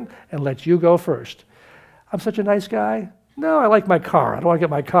servant and let you go first. I'm such a nice guy. No, I like my car. I don't want to get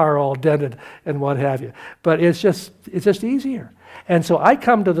my car all dented and what have you. But it's just easier. And so I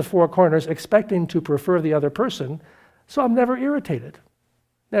come to the four corners expecting to prefer the other person, so I'm never irritated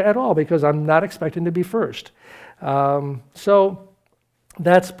at all because I'm not expecting to be first. So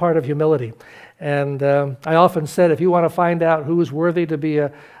that's part of humility. And I often said, if you want to find out who is worthy to be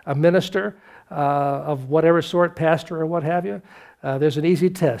a minister of whatever sort, pastor or what have you, there's an easy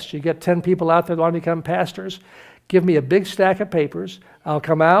test. You get 10 people out there that want to become pastors. Give me a big stack of papers. I'll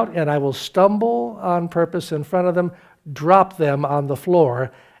come out and I will stumble on purpose in front of them, drop them on the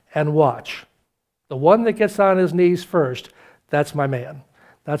floor, and watch. The one that gets on his knees first, that's my man.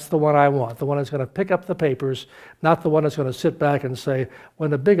 That's the one I want, the one that's going to pick up the papers, not the one that's going to sit back and say,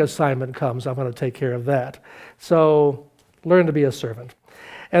 when a big assignment comes, I'm going to take care of that. So learn to be a servant.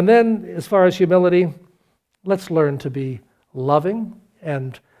 And then, as far as humility, let's learn to be loving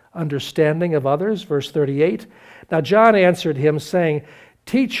and understanding of others. Verse 38, now John answered him, saying,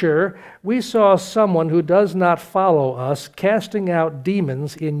 Teacher, we saw someone who does not follow us casting out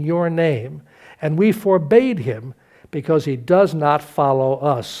demons in your name, and we forbade him because he does not follow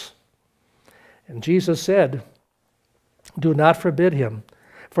us. And Jesus said, do not forbid him,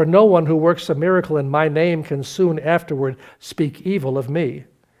 for no one who works a miracle in my name can soon afterward speak evil of me.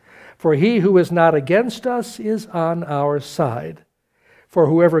 For he who is not against us is on our side. For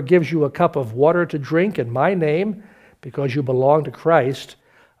whoever gives you a cup of water to drink in my name, because you belong to Christ,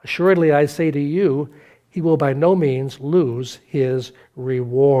 assuredly I say to you, he will by no means lose his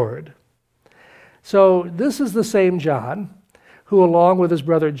reward. So this is the same John who, along with his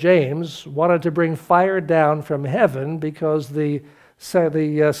brother James, wanted to bring fire down from heaven because the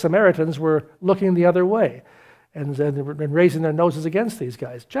Samaritans were looking the other way and raising their noses against these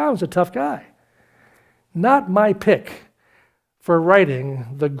guys. John was a tough guy. Not my pick for writing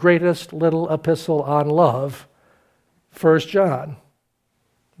the greatest little epistle on love, 1 John.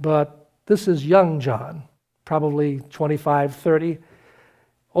 But this is young John, probably 25, 30.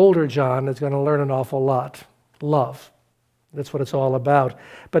 Older John is going to learn an awful lot. Love. That's what it's all about.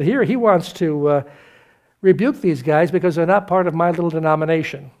 But here he wants to rebuke these guys because they're not part of my little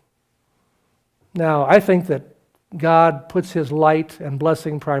denomination. Now, I think that God puts his light and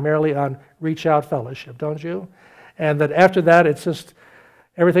blessing primarily on Reach Out Fellowship, don't you? And that after that, it's just,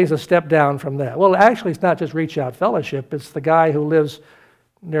 everything's a step down from that. Well, actually, it's not just Reach Out Fellowship. It's the guy who lives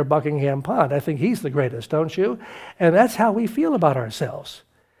near Buckingham Pond. I think he's the greatest, don't you? And that's how we feel about ourselves.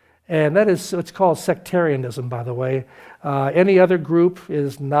 And that is, it's called sectarianism, by the way. Any other group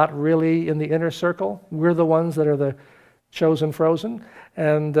is not really in the inner circle. We're the ones that are the chosen frozen.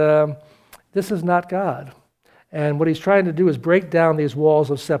 And this is not God. And what he's trying to do is break down these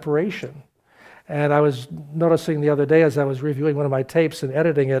walls of separation. And I was noticing the other day as I was reviewing one of my tapes and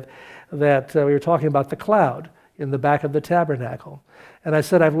editing it that we were talking about the cloud in the back of the tabernacle. And I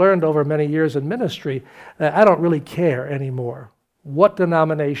said, I've learned over many years in ministry that I don't really care anymore what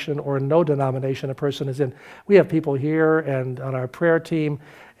denomination or no denomination a person is in. We have people here and on our prayer team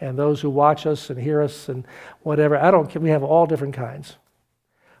and those who watch us and hear us and whatever. I don't care. We have all different kinds.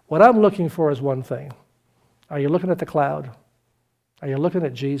 What I'm looking for is one thing. Are you looking at the cloud? Are you looking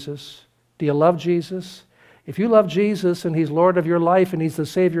at Jesus? Do you love Jesus? If you love Jesus and he's Lord of your life and he's the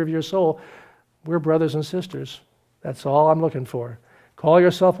Savior of your soul, we're brothers and sisters. That's all I'm looking for. Call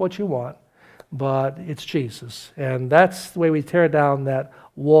yourself what you want, but it's Jesus. And that's the way we tear down that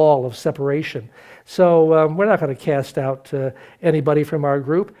wall of separation. So we're not going to cast out anybody from our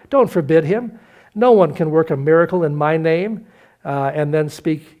group. Don't forbid him. No one can work a miracle in my name and then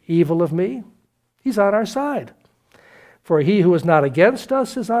speak evil of me. He's on our side. For he who is not against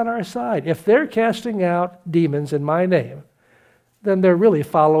us is on our side. If they're casting out demons in my name, then they're really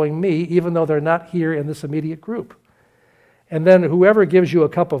following me, even though they're not here in this immediate group. And then whoever gives you a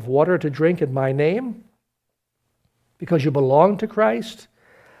cup of water to drink in my name, because you belong to Christ,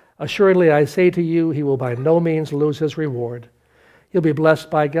 assuredly I say to you, he will by no means lose his reward. You'll be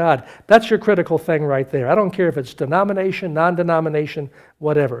blessed by God. That's your critical thing right there. I don't care if it's denomination, non-denomination,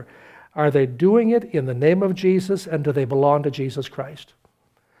 whatever. Are they doing it in the name of Jesus, and do they belong to Jesus Christ?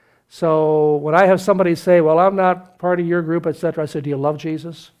 So when I have somebody say, well, I'm not part of your group, etc., I say, do you love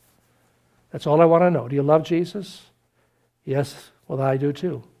Jesus? That's all I want to know. Do you love Jesus? Yes, well, I do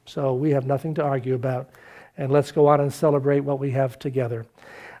too. So we have nothing to argue about. And let's go on and celebrate what we have together.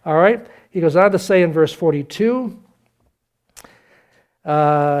 All right, he goes on to say in verse 42,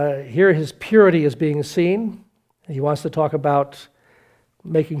 here his purity is being seen. He wants to talk about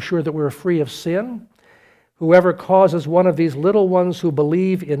making sure that we're free of sin. Whoever causes one of these little ones who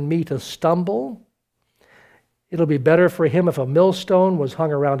believe in me to stumble, it'll be better for him if a millstone was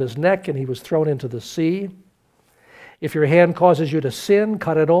hung around his neck and he was thrown into the sea. If your hand causes you to sin,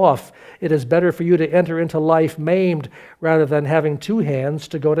 cut it off. It is better for you to enter into life maimed rather than having two hands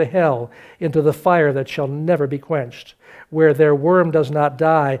to go to hell, into the fire that shall never be quenched, where their worm does not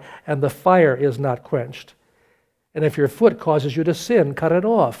die and the fire is not quenched. And if your foot causes you to sin, cut it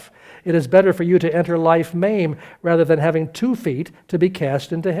off. It is better for you to enter life maimed rather than having 2 feet to be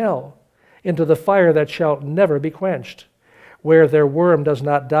cast into hell, into the fire that shall never be quenched, where their worm does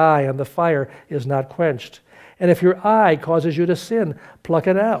not die and the fire is not quenched. And if your eye causes you to sin, pluck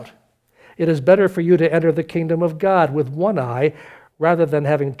it out. It is better for you to enter the kingdom of God with 1 eye rather than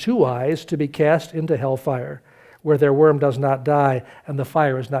having 2 eyes to be cast into hellfire, where their worm does not die and the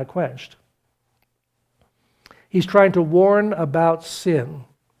fire is not quenched. He's trying to warn about sin.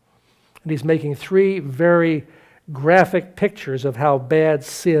 And he's making 3 very graphic pictures of how bad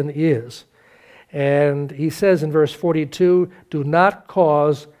sin is. And he says in verse 42, do not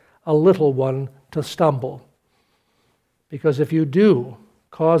cause a little one to stumble. Because if you do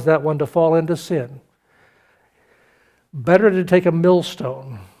cause that one to fall into sin, better to take a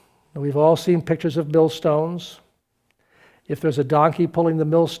millstone. We've all seen pictures of millstones. If there's a donkey pulling the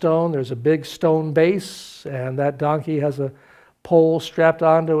millstone, there's a big stone base, and that donkey has a pole strapped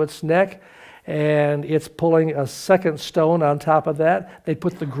onto its neck, and it's pulling a second stone on top of that. They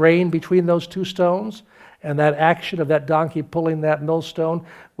put the grain between those 2 stones, and that action of that donkey pulling that millstone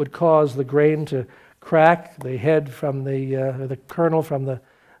would cause the grain to crack, the head from the kernel from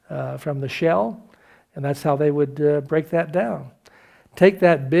the shell, and that's how they would break that down. Take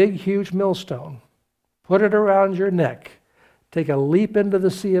that big, huge millstone, put it around your neck, take a leap into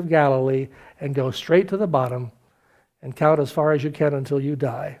the Sea of Galilee, and go straight to the bottom and count as far as you can until you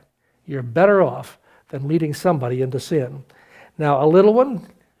die. You're better off than leading somebody into sin. Now, a little one,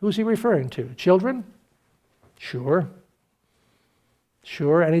 who's he referring to? Children? Sure.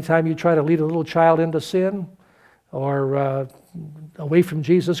 Sure, anytime you try to lead a little child into sin or away from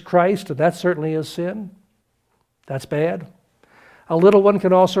Jesus Christ, and that certainly is sin. That's bad. A little one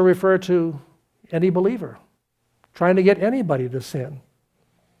can also refer to any believer, trying to get anybody to sin.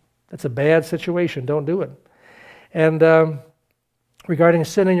 That's a bad situation. Don't do it. And regarding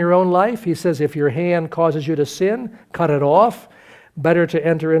sin in your own life, he says, if your hand causes you to sin, cut it off. Better to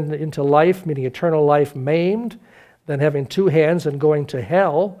enter into life, meaning eternal life, maimed, than having two hands and going to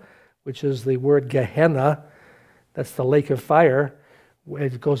hell, which is the word Gehenna. That's the lake of fire.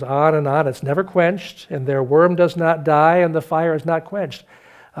 It goes on and on. It's never quenched, and their worm does not die, and the fire is not quenched.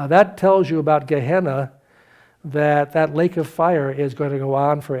 That tells you about Gehenna, that lake of fire is going to go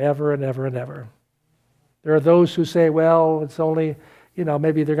on forever and ever and ever. There are those who say, well, it's only,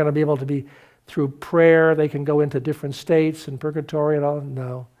 maybe they're going to be able to be, through prayer, they can go into different states and purgatory and all.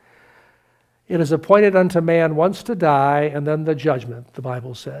 No. It is appointed unto man once to die, and then the judgment, the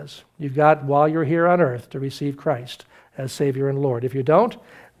Bible says. You've got, while you're here on earth, to receive Christ as Savior and Lord. If you don't,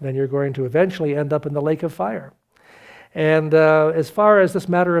 then you're going to eventually end up in the lake of fire. And as far as this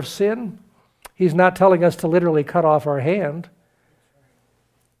matter of sin, he's not telling us to literally cut off our hand.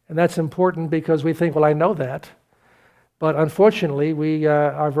 And that's important because we think, well, I know that. But unfortunately, we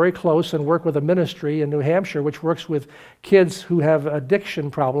are very close and work with a ministry in New Hampshire which works with kids who have addiction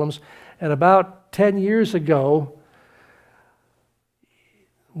problems. And about 10 years ago,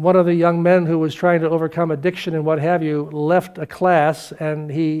 one of the young men who was trying to overcome addiction and what have you left a class, and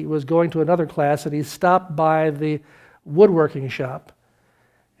he was going to another class, and he stopped by the woodworking shop.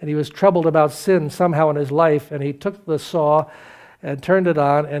 And he was troubled about sin somehow in his life, and he took the saw and turned it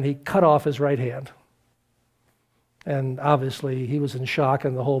on, and he cut off his right hand. And obviously, he was in shock,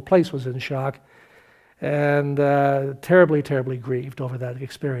 and the whole place was in shock, and terribly, terribly grieved over that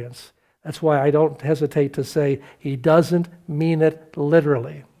experience. That's why I don't hesitate to say he doesn't mean it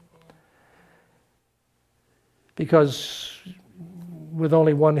literally. Because with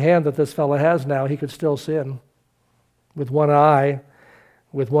only one hand that this fellow has now, he could still sin. With one eye,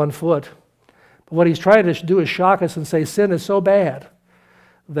 with one foot. But what he's trying to do is shock us and say sin is so bad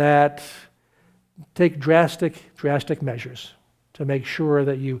that take drastic measures to make sure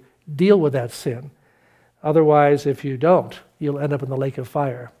that you deal with that sin. Otherwise, if you don't, you'll end up in the lake of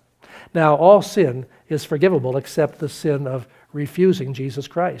fire. Now, all sin is forgivable except the sin of refusing Jesus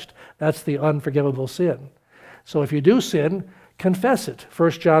Christ. That's the unforgivable sin. So if you do sin, confess it.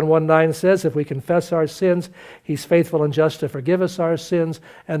 1 John 1:9 says, if we confess our sins, he's faithful and just to forgive us our sins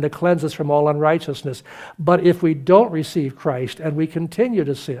and to cleanse us from all unrighteousness. But if we don't receive Christ and we continue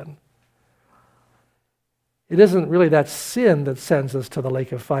to sin, it isn't really that sin that sends us to the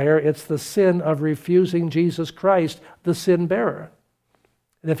lake of fire. It's the sin of refusing Jesus Christ, the sin bearer.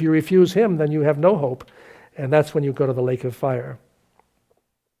 And if you refuse him, then you have no hope. And that's when you go to the lake of fire.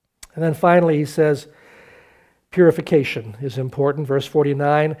 And then finally he says, purification is important. Verse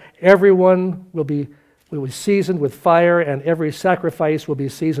 49, everyone will be seasoned with fire, and every sacrifice will be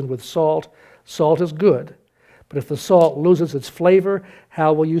seasoned with salt. Salt is good. But if the salt loses its flavor,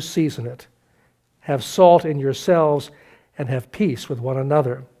 how will you season it? Have salt in yourselves and have peace with one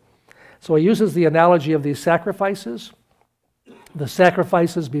another. So he uses the analogy of these sacrifices. The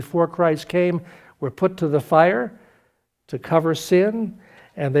sacrifices before Christ came were put to the fire to cover sin,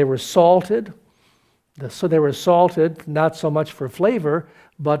 and they were salted. So they were salted not so much for flavor,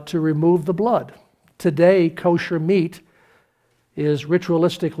 but to remove the blood. Today, kosher meat is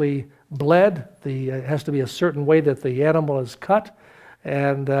ritualistically bled. It has to be a certain way that the animal is cut.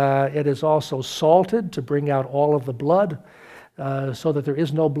 And it is also salted to bring out all of the blood so that there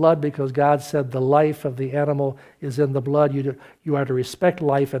is no blood, because God said the life of the animal is in the blood. You are to respect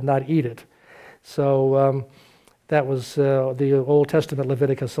life and not eat it. So that was the Old Testament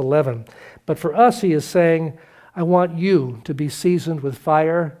Leviticus 11. But for us, he is saying, I want you to be seasoned with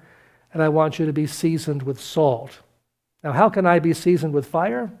fire, and I want you to be seasoned with salt. Now, how can I be seasoned with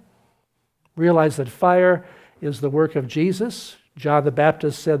fire? Realize that fire is the work of Jesus. John the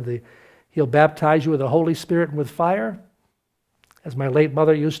Baptist said he'll baptize you with the Holy Spirit and with fire. As my late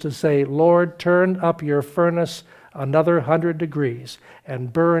mother used to say, Lord, turn up your furnace another 100 degrees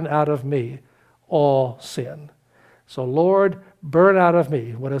and burn out of me all sin. So, Lord, burn out of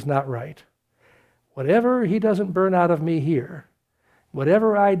me what is not right. Whatever he doesn't burn out of me here,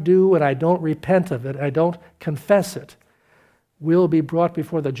 whatever I do and I don't repent of it, I don't confess it, will be brought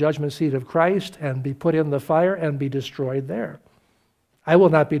before the judgment seat of Christ and be put in the fire and be destroyed there. I will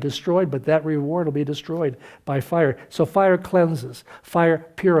not be destroyed, but that reward will be destroyed by fire. So fire cleanses, fire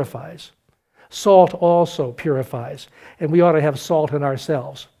purifies. Salt also purifies, and we ought to have salt in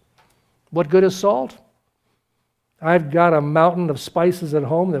ourselves. What good is salt? I've got a mountain of spices at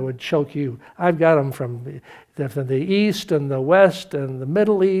home that would choke you. I've got them from the East and the West and the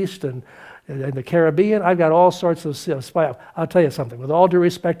Middle East and the Caribbean. I've got all sorts of spices. I'll tell you something. With all due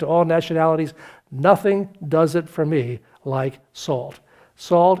respect to all nationalities, nothing does it for me like salt.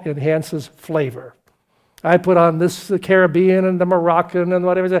 Salt enhances flavor. I put on the Caribbean and the Moroccan and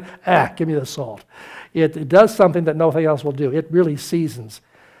whatever. Give me the salt. It does something that nothing else will do. It really seasons.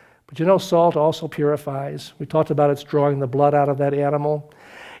 But you know, salt also purifies. We talked about it's drawing the blood out of that animal.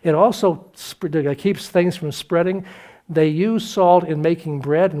 It also keeps things from spreading. They use salt in making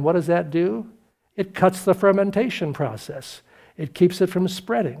bread, and what does that do? It cuts the fermentation process. It keeps it from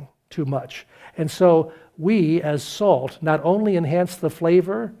spreading too much. And so we, as salt, not only enhance the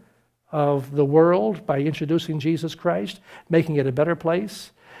flavor of the world by introducing Jesus Christ, making it a better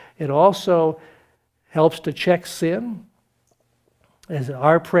place, it also helps to check sin, as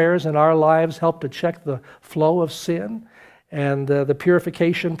our prayers in our lives help to check the flow of sin, and the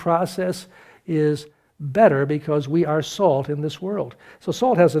purification process is better because we are salt in this world. So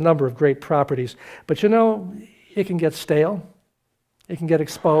salt has a number of great properties, but you know, it can get stale, it can get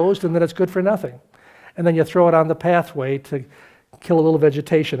exposed, and then it's good for nothing. And then you throw it on the pathway to kill a little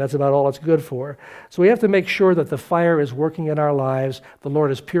vegetation. That's about all it's good for. So we have to make sure that the fire is working in our lives, the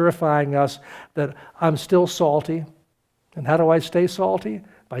Lord is purifying us, that I'm still salty. And how do I stay salty?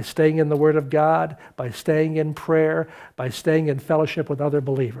 By staying in the Word of God, by staying in prayer, by staying in fellowship with other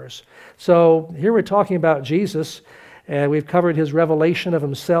believers. So here we're talking about Jesus, and we've covered his revelation of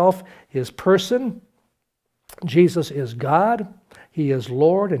himself, his person. Jesus is God, he is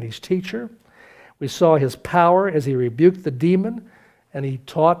Lord, and he's teacher. We saw his power as he rebuked the demon, and he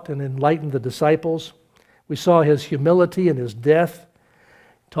taught and enlightened the disciples. We saw his humility and his death,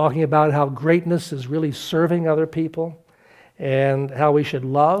 talking about how greatness is really serving other people, and how we should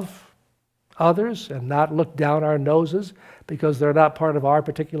love others and not look down our noses because they're not part of our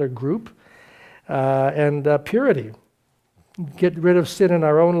particular group. And purity. Get rid of sin in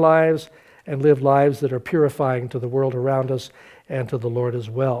our own lives and live lives that are purifying to the world around us and to the Lord as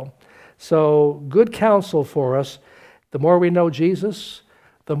well. So good counsel for us. The more we know Jesus,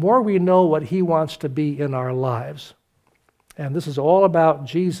 the more we know what he wants to be in our lives. And this is all about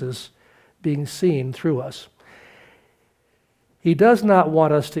Jesus being seen through us. He does not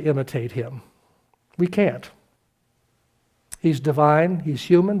want us to imitate him. We can't. He's divine, he's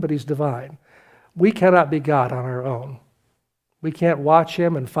human, but he's divine. We cannot be God on our own. We can't watch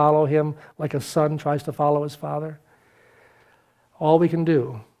him and follow him like a son tries to follow his father. All we can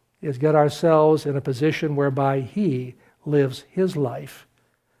do is get ourselves in a position whereby he lives his life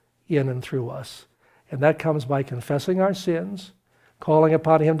in and through us. And that comes by confessing our sins, calling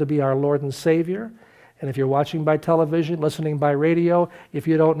upon him to be our Lord and Savior. And if you're watching by television, listening by radio, if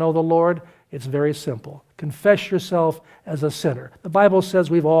you don't know the Lord, it's very simple. Confess yourself as a sinner. The Bible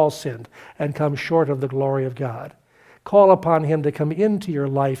says we've all sinned and come short of the glory of God. Call upon him to come into your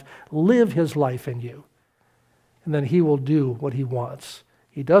life, live his life in you, and then he will do what he wants.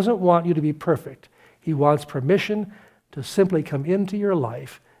 He doesn't want you to be perfect. He wants permission to simply come into your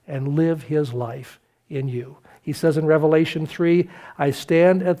life and live his life in you. He says in Revelation 3, I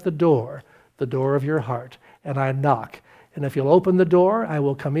stand at the door of your heart, and I knock. And if you'll open the door, I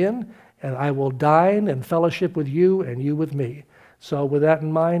will come in, and I will dine and fellowship with you and you with me. So with that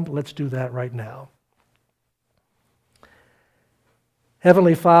in mind, let's do that right now.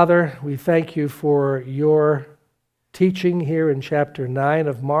 Heavenly Father, we thank you for your teaching here in chapter 9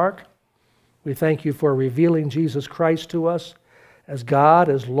 of Mark. We thank you for revealing Jesus Christ to us as God,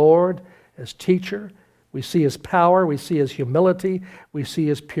 as Lord, as teacher. We see his power, we see his humility, we see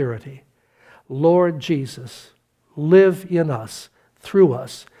his purity. Lord Jesus, live in us, through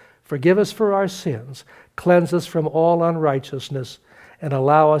us. Forgive us for our sins, cleanse us from all unrighteousness, and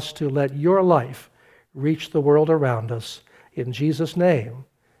allow us to let your life reach the world around us. In Jesus' name,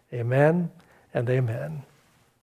 amen and amen.